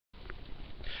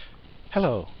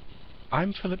Hello,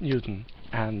 I'm Philip Newton,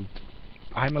 and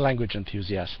I'm a language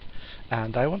enthusiast,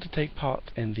 and I want to take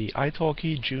part in the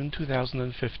italki June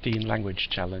 2015 language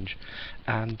challenge,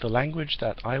 and the language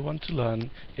that I want to learn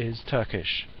is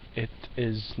Turkish. It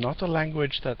is not a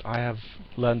language that I have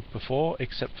learned before,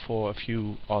 except for a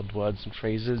few odd words and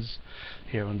phrases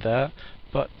here and there,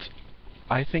 but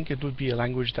I think it would be a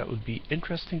language that would be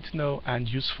interesting to know and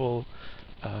useful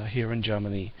here in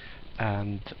Germany,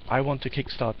 and I want to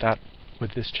kickstart that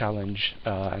with this challenge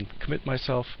and commit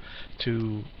myself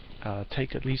to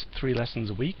take at least 3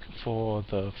 lessons a week for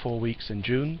the 4 weeks in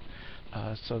June,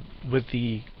 so with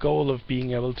the goal of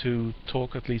being able to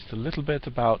talk at least a little bit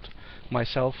about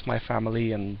myself, my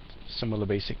family, and similar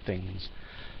basic things.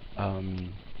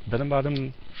 Benim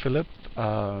adım Philip.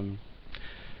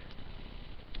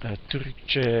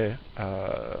 Türkçe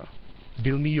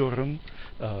bilmiyorum.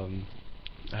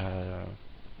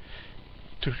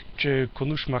 Türkçe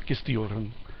konuşmak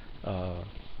istiyorum.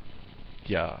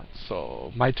 Yeah,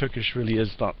 so my Turkish really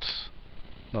is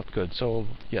not good. So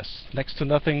yes, next to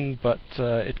nothing, but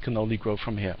it can only grow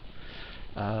from here.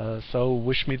 So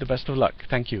wish me the best of luck.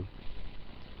 Thank you.